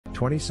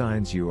20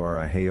 signs you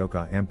are a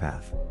Heyoka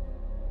empath.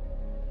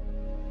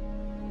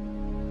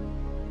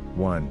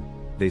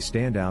 1. They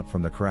stand out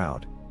from the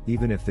crowd,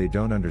 even if they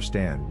don't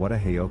understand what a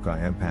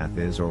Heyoka empath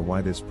is or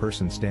why this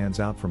person stands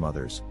out from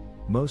others.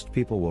 Most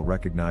people will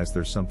recognize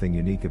there's something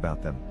unique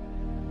about them.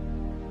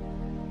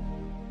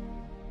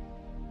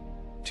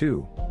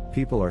 2.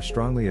 People are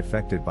strongly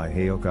affected by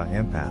Heyoka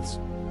empaths.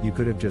 You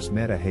could have just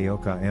met a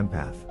Heyoka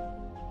empath.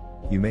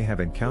 You may have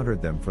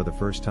encountered them for the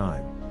first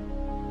time.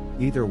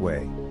 Either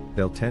way,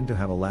 they'll tend to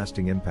have a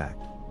lasting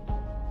impact.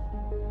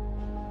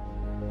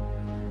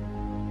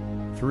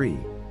 3.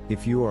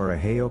 If you are a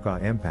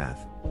Heyoka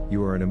empath,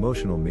 you are an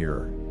emotional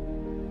mirror.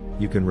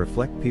 You can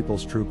reflect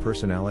people's true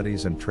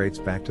personalities and traits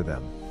back to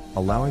them,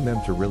 allowing them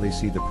to really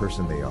see the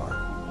person they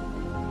are.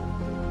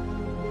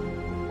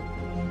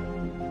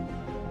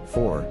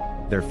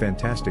 4. They're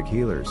fantastic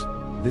healers.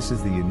 This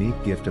is the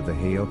unique gift of the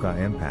Heyoka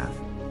empath,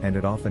 and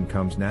it often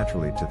comes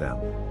naturally to them.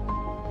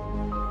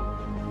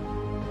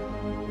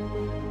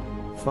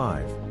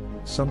 5.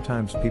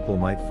 Sometimes people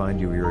might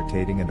find you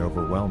irritating and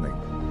overwhelming,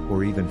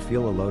 or even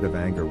feel a load of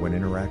anger when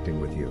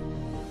interacting with you.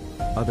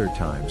 Other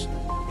times,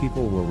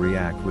 people will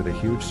react with a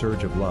huge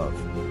surge of love.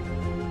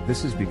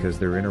 This is because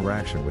their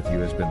interaction with you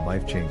has been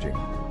life-changing,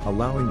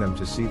 allowing them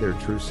to see their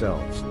true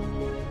selves.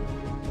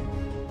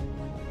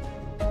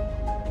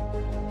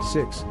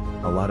 6.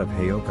 A lot of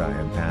Heyoka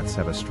empaths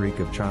have a streak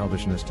of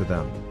childishness to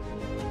them.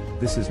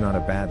 This is not a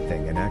bad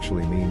thing and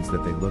actually means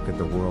that they look at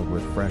the world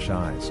with fresh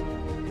eyes.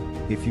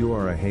 If you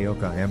are a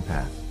Heyoka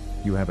empath,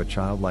 you have a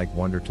childlike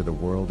wonder to the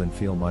world and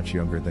feel much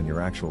younger than your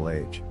actual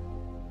age.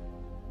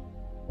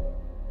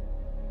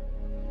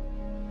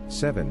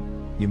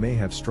 7. You may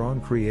have strong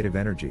creative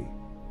energy,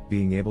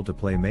 being able to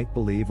play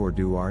make-believe or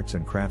do arts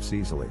and crafts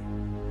easily.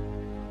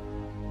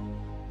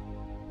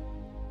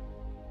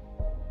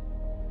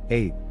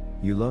 8.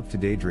 You love to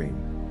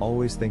daydream,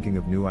 always thinking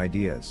of new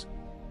ideas.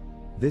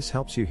 This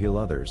helps you heal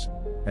others,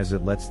 as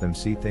it lets them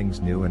see things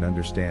new and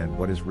understand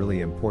what is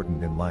really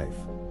important in life.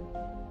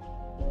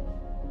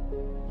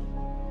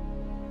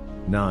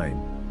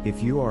 9.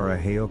 If you are a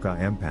Heyoka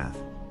empath,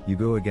 you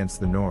go against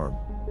the norm,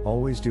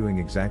 always doing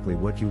exactly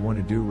what you want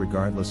to do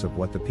regardless of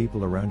what the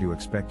people around you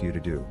expect you to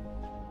do.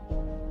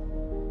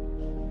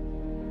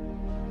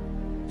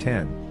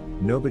 10.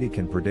 Nobody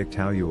can predict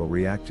how you will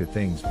react to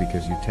things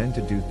because you tend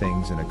to do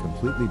things in a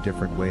completely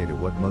different way to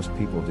what most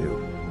people do.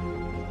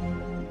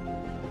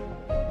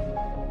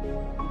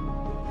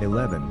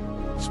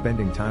 11.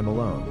 Spending time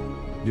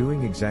alone,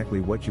 doing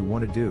exactly what you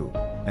want to do,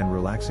 and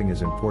relaxing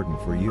is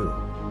important for you.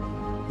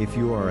 If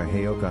you are a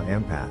Heyoka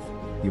empath,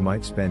 you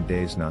might spend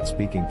days not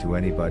speaking to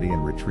anybody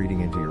and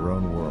retreating into your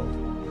own world.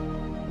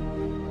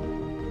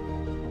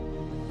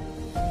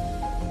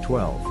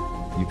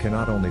 12. You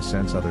cannot only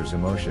sense others'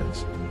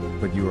 emotions,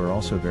 but you are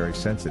also very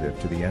sensitive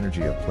to the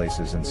energy of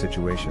places and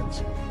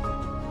situations.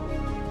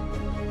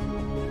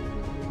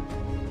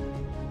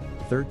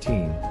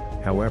 13.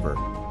 However,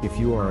 if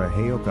you are a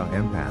Heyoka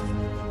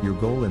empath, your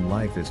goal in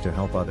life is to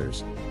help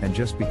others, and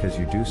just because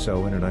you do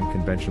so in an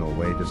unconventional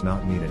way does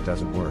not mean it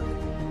doesn't work.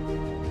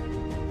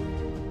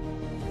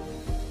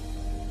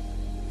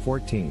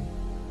 14.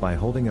 By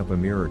holding up a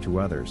mirror to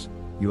others,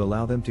 you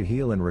allow them to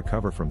heal and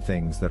recover from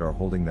things that are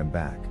holding them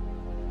back.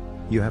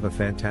 You have a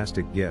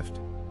fantastic gift,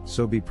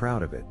 so be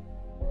proud of it.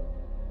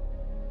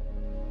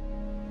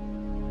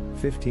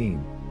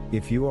 15.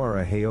 If you are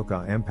a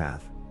Heyoka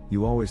empath,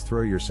 you always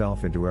throw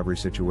yourself into every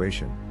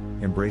situation,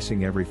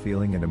 embracing every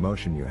feeling and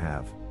emotion you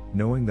have,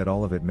 knowing that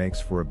all of it makes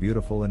for a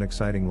beautiful and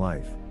exciting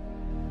life.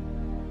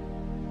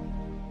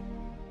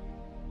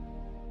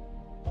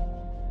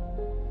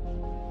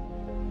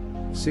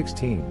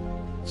 16.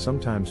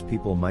 Sometimes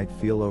people might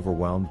feel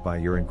overwhelmed by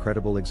your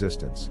incredible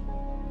existence.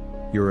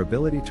 Your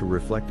ability to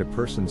reflect a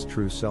person's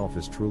true self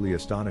is truly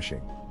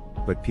astonishing,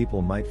 but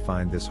people might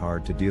find this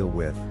hard to deal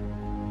with.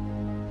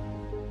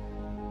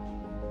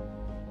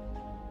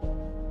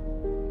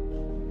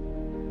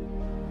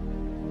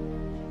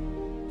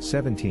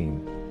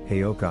 17.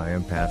 Heyoka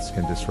empaths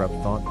can disrupt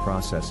thought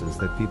processes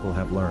that people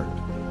have learned.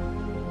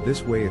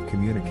 This way of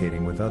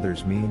communicating with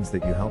others means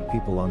that you help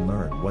people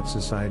unlearn what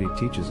society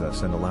teaches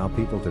us and allow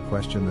people to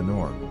question the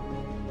norm.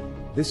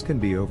 This can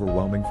be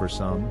overwhelming for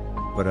some,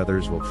 but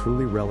others will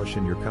truly relish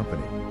in your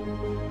company.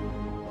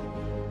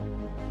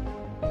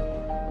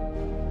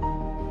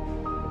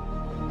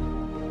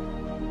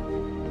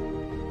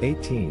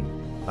 18.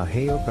 A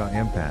Heyoka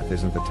empath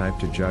isn't the type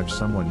to judge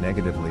someone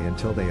negatively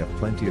until they have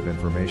plenty of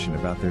information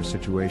about their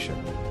situation.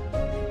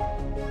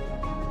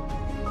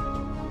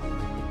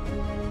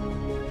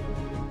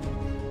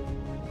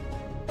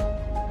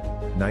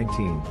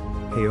 19.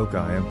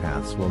 Heyoka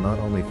empaths will not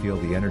only feel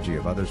the energy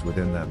of others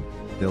within them,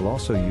 they'll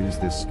also use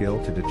this skill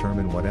to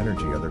determine what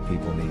energy other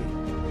people need.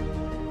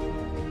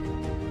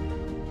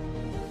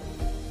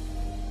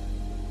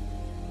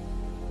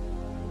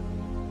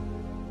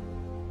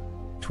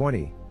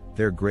 20.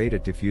 They're great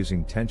at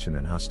diffusing tension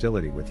and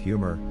hostility with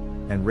humor,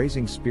 and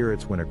raising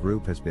spirits when a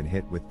group has been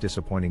hit with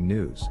disappointing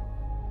news.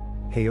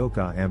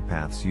 Heyoka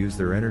Empaths use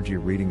their energy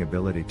reading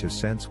ability to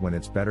sense when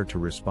it's better to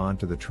respond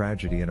to the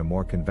tragedy in a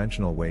more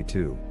conventional way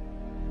too.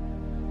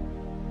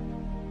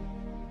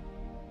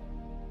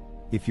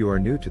 If you are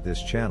new to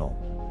this channel,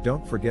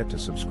 don't forget to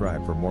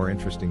subscribe for more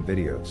interesting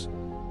videos.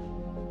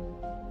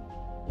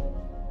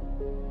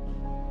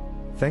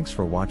 Thanks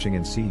for watching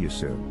and see you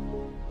soon.